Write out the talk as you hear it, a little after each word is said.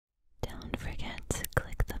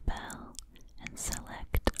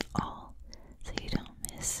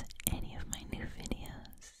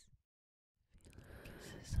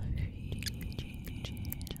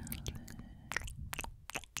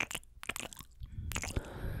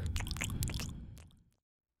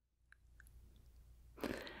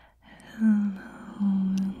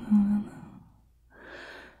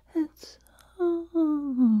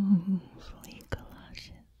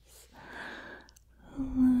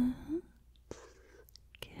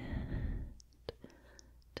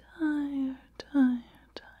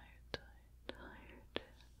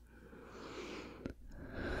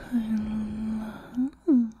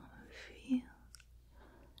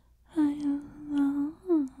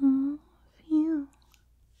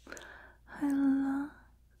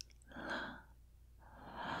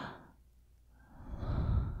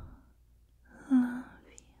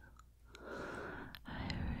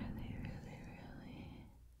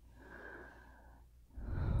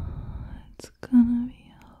gonna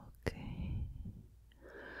be okay.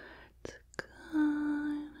 It's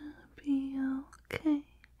gonna be okay.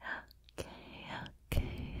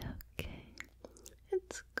 Okay.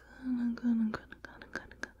 It's gonna be okay.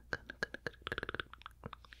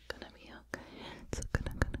 It's gonna be okay. It's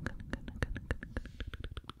gonna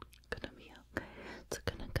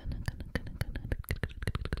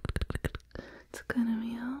It's gonna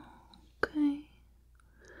be okay.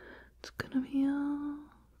 It's gonna be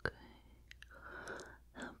okay.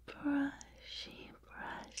 A brushy.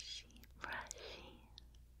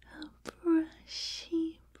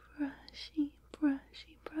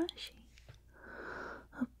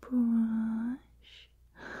 A brushy.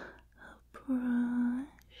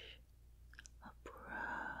 A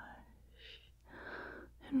brush.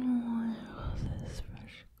 And where will this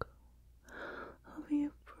brush go? Over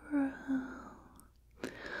your brow.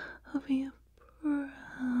 Over your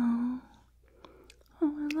brow.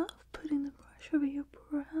 Oh, I love putting the brush over your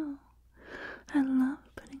brow. I love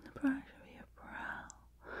putting the brush over your brow.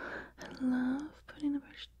 I love putting the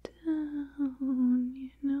brush down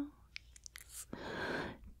your nose.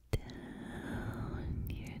 Down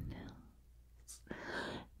your nose.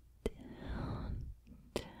 Down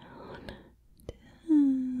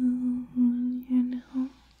your nose.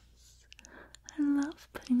 I love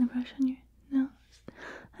putting the brush on your nose.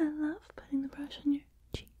 I love putting the brush on your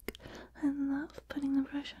cheek. I love putting the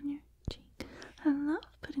brush on your cheek. I love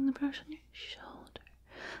putting the brush on your shoulder.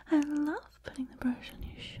 I love putting the brush on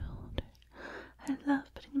your shoulder. I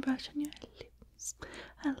love putting the brush on your lips.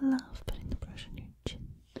 I love putting the brush on your chin.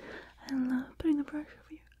 I love putting the brush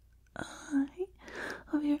over your eye.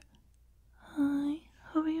 Over your eye.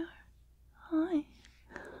 Over your eye.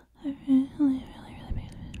 I really love.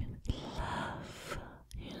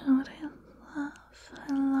 You know what I love?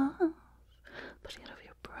 I love putting it over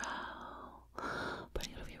your brow.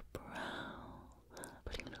 Putting it over your brow.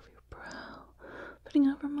 Putting it over your brow. Putting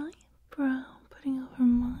it over my brow. Putting it over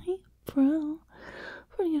my brow.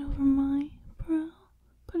 Putting it over my brow.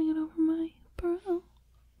 Putting it over my brow.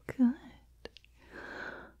 Good.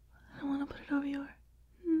 I want to put it over your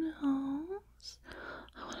nose.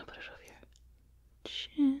 I want to put it over your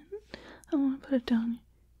chin. I want to put it down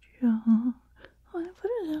your jaw. I want to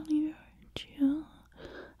put it down your jaw.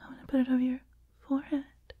 I want to put it over your forehead.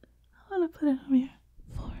 I want to put it over your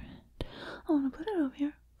forehead. I want to put it over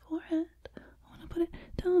your forehead. I want to put it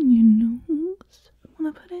down your nose. I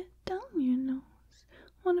want to put it down your nose. I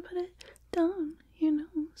want to put it down your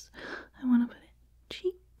nose. I want to put it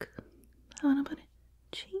cheek. I want to put it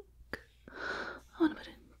cheek. I want to put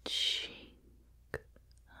it cheek.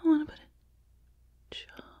 I want to put it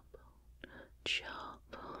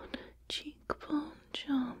jawbone, cheekbone,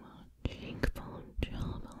 jawbone.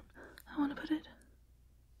 I want to put it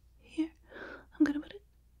here. I'm gonna put it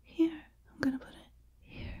here. I'm gonna put it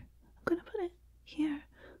here. I'm gonna put it here. I'm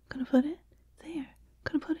gonna put it there. I'm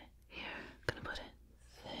gonna put it here. I'm gonna put it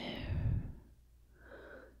there.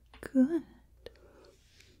 Good.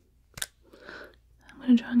 I'm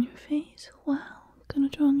gonna draw on your face. Wow. I'm gonna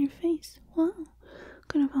draw on your face. Wow. I'm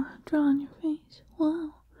gonna draw on your face.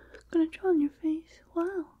 Wow. I'm gonna draw on your face.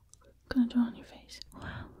 Wow. I'm gonna draw on your face. Wow.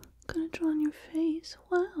 I'm gonna draw on your face.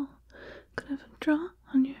 Wow. Gonna draw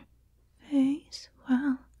on your face.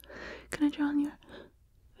 Wow. Gonna draw on your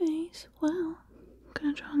face. Wow.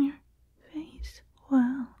 Gonna draw on your face.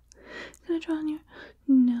 Wow. Gonna draw on your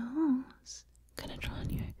nose. Gonna draw on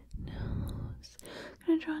your nose.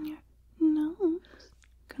 Gonna draw on your nose.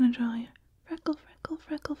 Gonna draw your freckle. I'm gonna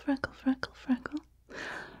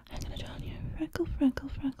draw on your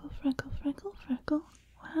freckle.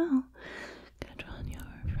 Wow. Gonna draw on your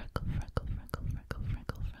freckle.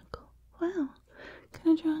 Wow.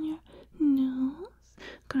 Gonna draw on your nose.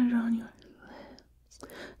 Gonna draw on your lips.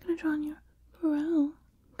 Gonna draw on your brow.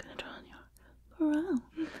 Gonna draw on your brow.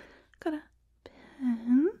 Got a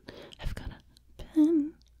pen. I've got a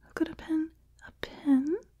pen. I've got a pen. A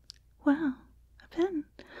pen. Wow. A pen.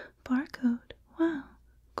 Barcode. Wow.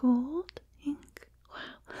 Gold ink.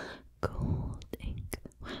 Wow. Gold ink.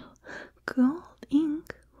 Wow. Gold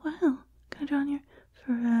ink. Wow. Gonna draw on your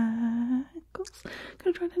freckles.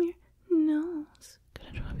 Gonna draw on your nose.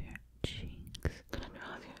 Gonna draw over your cheeks. Gonna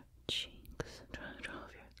draw over your cheeks. Gonna draw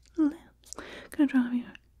over your lips. Gonna draw over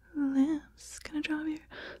your lips. Gonna draw over your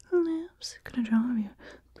lips. Gonna draw over your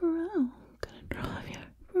brow. Gonna draw over your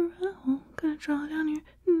brow. Gonna draw down your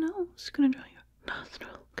nose. Gonna draw your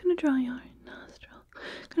nostril. Gonna draw your nostril.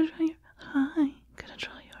 Gonna draw your eye. Gonna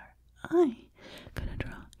draw your eye. Gonna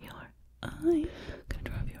draw your eye. Gonna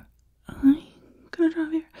draw your eye. Gonna draw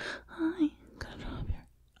your eye. Gonna draw your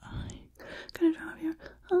eye. Gonna draw your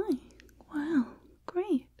eye. Wow,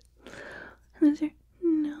 great. And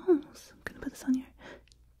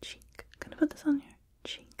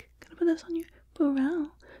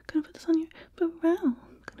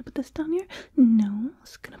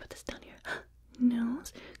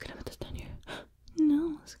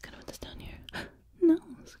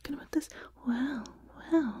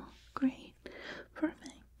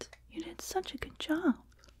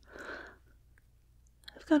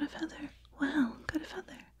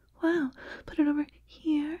feather. Wow. Put it over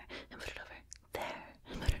here and put it over there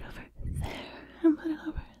and put it over there and put it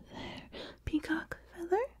over there. Peacock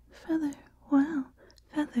feather, feather. Wow.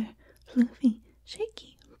 Feather, floofy,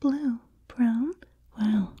 shaky, blue, brown.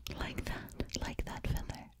 Wow. Like that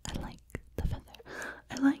feather. I like the feather.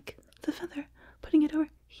 I like the feather. Putting it over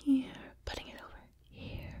here, putting it over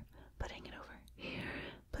here, putting it over here,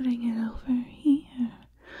 putting it over here,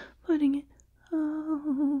 putting it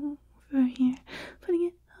over here, putting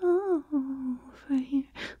it over here,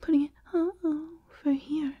 putting it over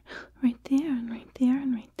here, right there and right there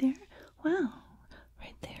and right there. Wow.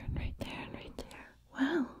 Right there and right there and right there.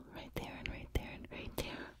 Wow. Right there and right there and right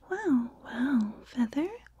there. Wow. Wow. Feather.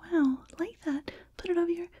 Wow. Like that. Put it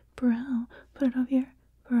over your brow. Put it over your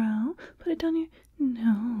brow. Put it down your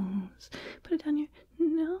nose. Put it down your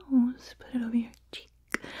nose. Put it over your cheek.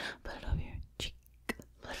 Put it over your cheek.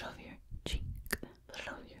 Put it over your cheek. Put it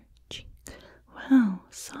over your cheek. Wow.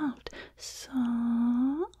 Soft.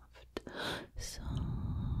 Soft.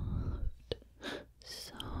 Soft.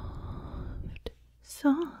 Soft.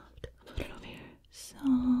 Soft. Put it over here.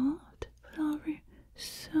 Soft. Put it over here.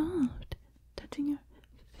 Soft. Touching your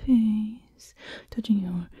face. Touching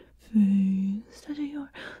your face. Touching your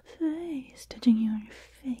face. Touching your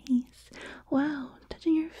face. Wow.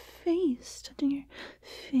 Touching your face. Touching your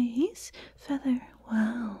face. Feather.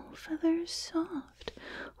 Wow. Feather soft.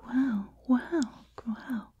 Wow. Wow.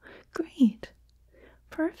 Wow. Great.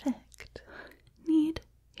 Perfect. Need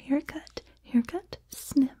haircut. Haircut.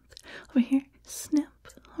 Snip. Over here. Snip.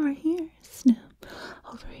 Over here. Snip.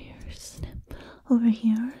 Over here. Snip. Over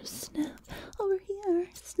here. Snip. Over here.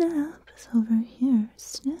 Snap. Over here.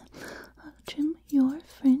 Snip. Trim your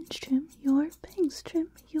fringe. Trim your bangs. Trim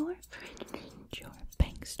your fringe. Your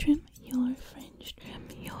bangs. Trim your fringe. Trim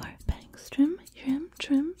your bangs. Trim. Trim.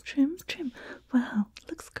 Trim. Trim. Trim. Wow.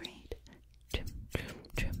 Looks great. Trim. Trim.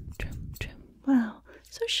 Trim. Trim. Trim. Wow.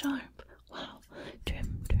 So sharp. Wow.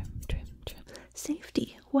 Trim. Trim. Trim. Trim.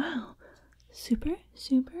 Safety. Wow. Super,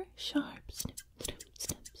 super sharp. Snip, snip,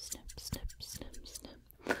 snip, snip, snip, snip,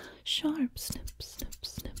 snip. Sharp. Snip, snip,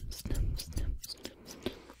 snip, snip, snip, snip,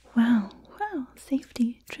 snip. Wow, wow.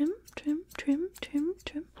 Safety. Trim, trim, trim, trim,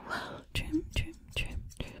 trim. Wow. Trim, trim, trim,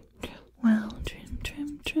 trim, trim. Wow. Trim,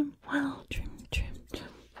 trim, trim. Wow. Trim, trim, trim.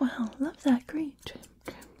 Wow. Love that. Great. Trim,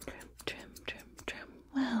 trim, trim, trim, trim, trim.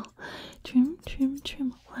 Wow. Trim, trim,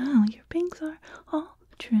 trim. Wow. Your bangs are all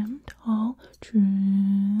trimmed, all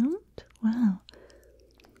trimmed. Wow.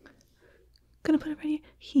 Gonna put it right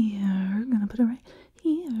here. Gonna put it right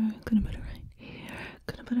here. Gonna put it right here.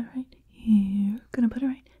 Gonna put it right here. Gonna put it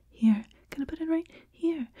right here. Gonna put it right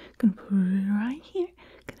here. Gonna put it right here.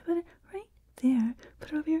 Gonna put it right there.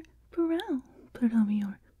 Put it over your brow. Put it over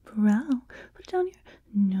your brow. Put it down your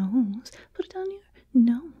nose. Put it down your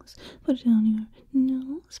nose. Put it down your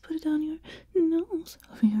nose. Put it down your nose.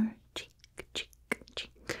 Over your cheek, cheek,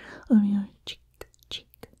 cheek. Over your cheek.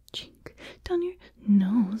 Down your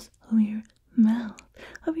nose, over your mouth,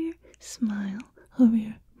 over your smile, over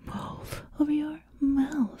your mouth, over your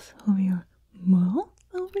mouth, over your mouth,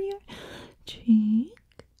 over your cheek,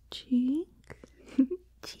 cheek,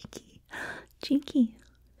 cheeky, cheeky,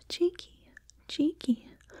 cheeky, cheeky,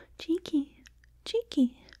 cheeky,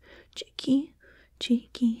 cheeky, cheeky,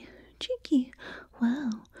 cheeky, cheeky. Wow,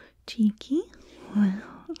 cheeky.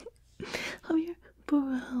 Wow. Over your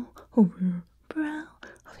brow, over your brow.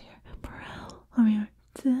 Over your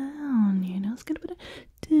down your nose. Gonna put it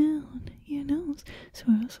down your nose.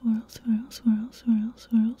 Swirl, swirl, swirl, swirl, swirl,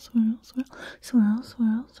 swirl, swirl, swirl, swirl,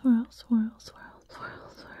 swirl, swirl, swirl, swirl,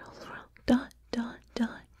 swirl, swirl, swirl. Dot, dot,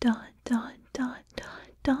 dot, dot, dot, dot,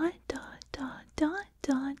 dot, dot, dot, dot,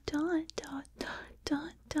 dot, dot, dot, dot,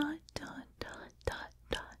 dot, dot, dot, dot,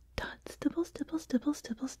 dot, dot. Stipple, stipple, stipple,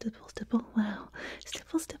 stipple, stipple, stipple. Wow.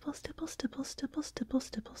 Stipple, stipple, stipple, stipple, stipple, stipple,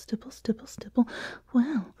 stipple, stipple, stipple, stipple.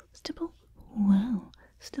 Wow. Stipple. Wow,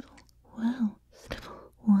 stipple, wow,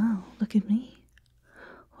 stipple, wow, look at me.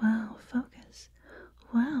 Wow, focus.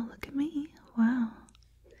 Wow, look at me. Wow.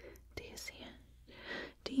 Do you see it?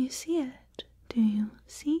 Do you see it? Do you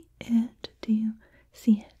see it? Do you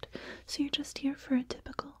see it? So you're just here for a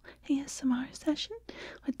typical ASMR session?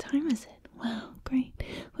 What time is it? Wow, great.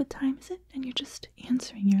 What time is it? And you're just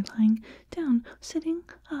answering. You're lying down, sitting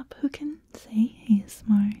up. Who can say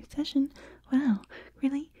ASMR session? Wow,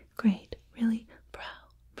 really great. Really brow,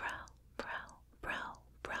 brow, brow, brow,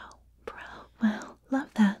 brow, brow. Wow, love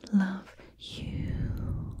that. Love you.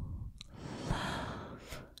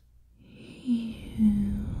 Love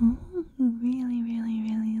you. Really, really,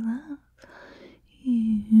 really love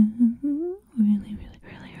you. Really, really,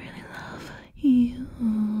 really, really love you.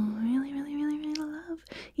 Really, really, really, really love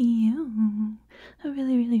you. I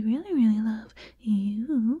really, really, really, really love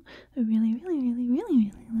you. I really, really, really, really,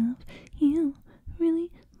 really love you.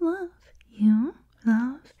 Really love you.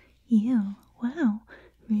 Love you. Wow.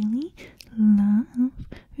 Really love,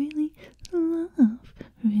 really love,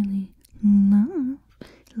 really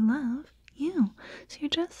love you. So you're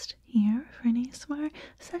just here for an ASMR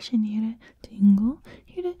session, here to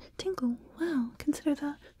tingle. Wow, consider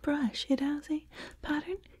the brush. It has a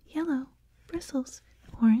pattern, yellow bristles,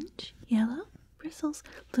 orange, yellow bristles,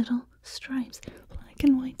 little stripes, black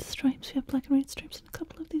and white stripes. We have black and white stripes, and a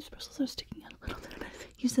couple of these bristles are sticking out a little bit.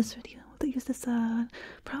 Use this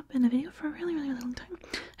prop in a video for a really, really, really long time.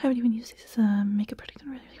 I haven't even used this as a makeup product in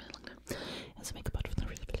a really, really, really long time. It's a makeup product for a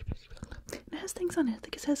really, really, really, really long time. And it has things on it. I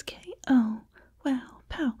think it says K-O. Wow,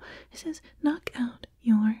 pow. It says knock out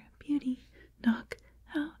your beauty. Knock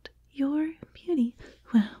out your beauty.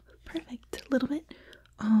 Wow, perfect. A little bit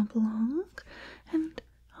oblong and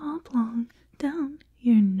oblong down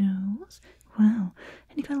your nose. Wow.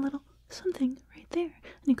 And you got a little something right there.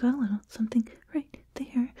 And you got a little something right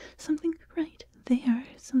there. Something right there.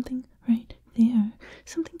 Something right there.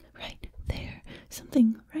 Something right there.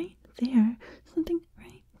 Something right there. Something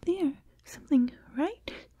right there. Something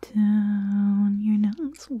right down your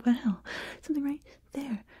nose. Wow. Something right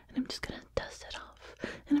there. And I'm just gonna dust it off.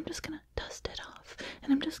 And I'm just gonna dust it off.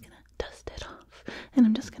 And I'm just gonna dust it off. And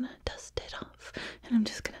I'm just gonna dust it off. And I'm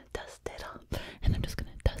just gonna dust it off. And I'm just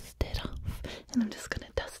gonna dust it off. And I'm just gonna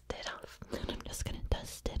dust it off. And I'm just gonna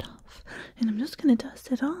dust it off. And I'm just gonna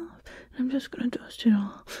dust it off. And I'm just gonna dust it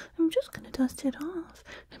off. I'm just gonna dust it off.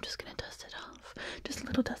 And I'm just gonna dust it off. Just a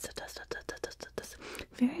little dust.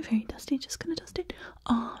 Very, very dusty. Just gonna dust it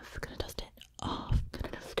off. Gonna dust it off.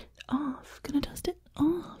 Gonna dust it off. Gonna dust it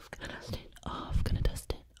off. Gonna dust it off. Gonna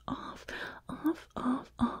dust it off.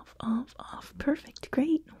 Off. Perfect.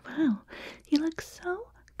 Great. Wow. You look so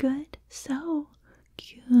good. So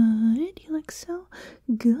good. You look so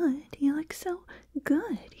good. You look so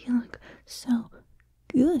good. You look so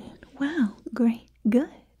good. Wow. Great. Good.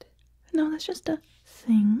 No, that's just a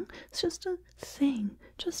thing. It's just a thing.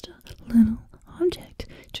 Just a little object.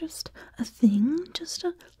 Just a thing. Just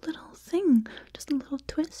a little thing. Just a little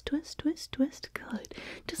twist. Good.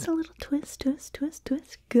 Just a little twist. Good. Twist.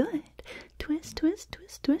 Good. Twist.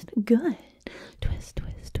 Good. Twist.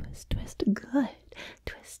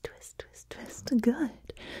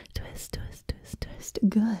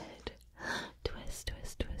 Good.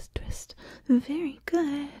 Twist. Very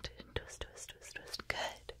good. Twist.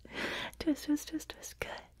 Good. Twist.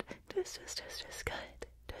 Good. Twist. Good.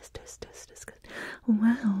 Twist.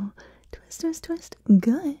 Wow. Twist. Good. Twist.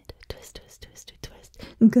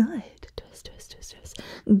 Good.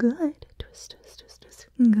 Twist.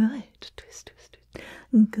 Good.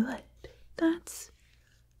 Good. That's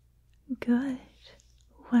good.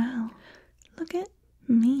 Wow. Look at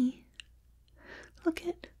me. Look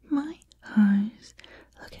at my eyes.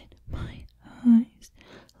 Look at my eyes.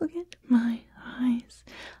 Look at my eyes.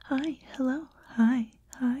 Hi. Hello. Hi.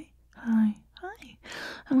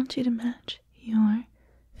 I want you to match your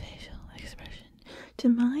facial expression to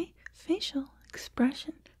my facial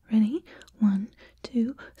expression. Ready? 1,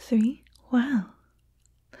 2, 3. Wow.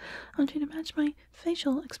 I want you to match my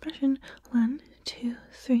facial expression. 1, 2,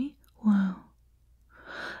 3. Wow.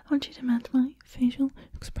 I want you to match my facial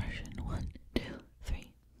expression. 1, 2,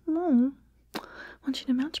 3. Wow. I want you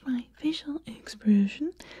to match my facial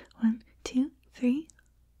expression. 1, 2, 3.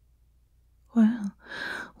 Wow.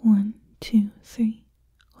 1, 2, 3.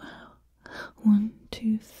 Wow. 1,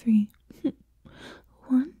 2, 3.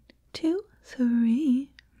 1, 2,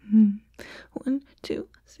 3. 1, 2,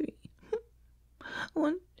 3. 1,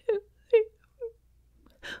 2,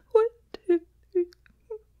 3. 1, 2, 3.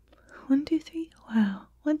 1, 2, 3. Wow.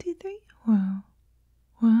 1, 2, 3.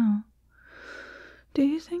 Wow. Do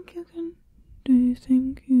you think you can? Do you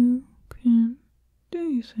think you can? Do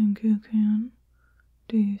you think you can?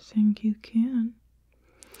 Do you think you can?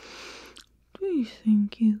 Do you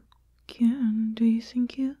think you can? Do you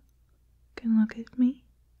think you can look at me?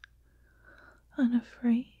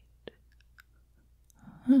 Unafraid,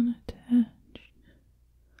 unattached,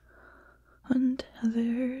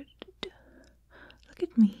 untethered. Look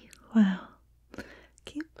at me. Wow.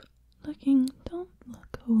 Keep looking. Don't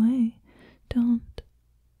look away. Don't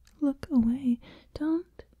look away.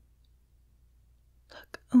 Don't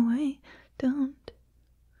look away. Don't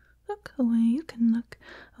look away. You can look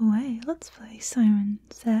away. Let's play Simon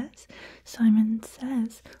Says. Simon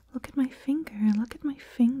Says. Look at my finger. Look at my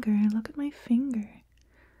finger. Look at my finger.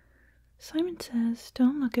 Simon Says,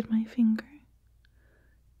 don't look at my finger.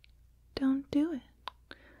 Don't do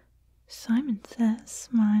it. Simon Says,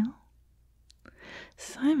 smile.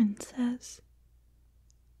 Simon Says,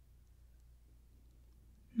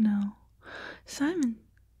 No. Simon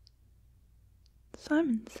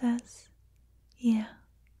says, yeah.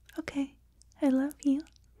 Okay, I love you.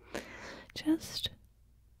 Just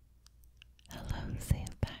hello, say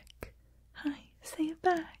it back. Hi, say it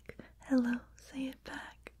back. Hello, say it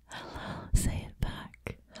back. Hello, say it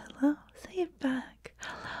back. Hello, say it back.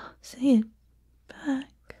 Hello, say it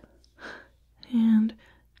back. And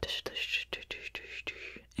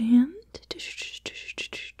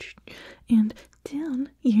and down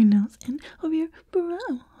your nose and over your brow,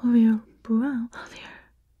 over your brow, over your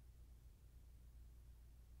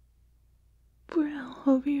brow,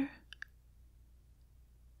 over your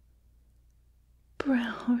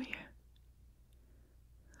brow, over your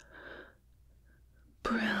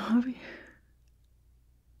brow, over your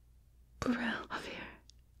brow, over your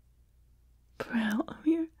brow, over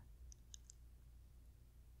your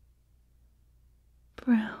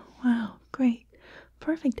brow. Wow, great.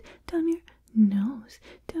 Perfect. Down your nose,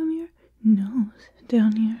 down your nose,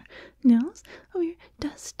 down your nose, over your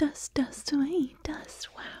dust away, dust.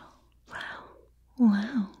 Wow, wow,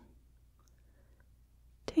 wow.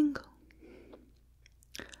 Tingle.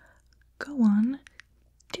 Go on,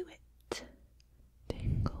 do it.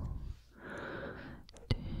 Tingle,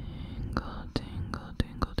 tingle, tingle,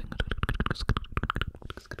 tingle, tingle.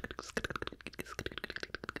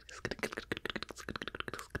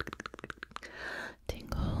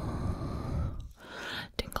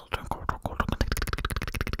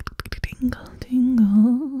 Tingle, tingle.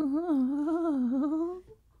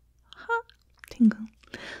 Ha, tingle.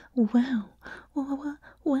 Wow, wow, wow,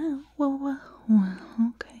 wow, wow, wow.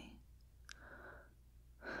 Okay.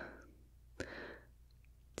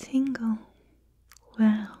 Tingle.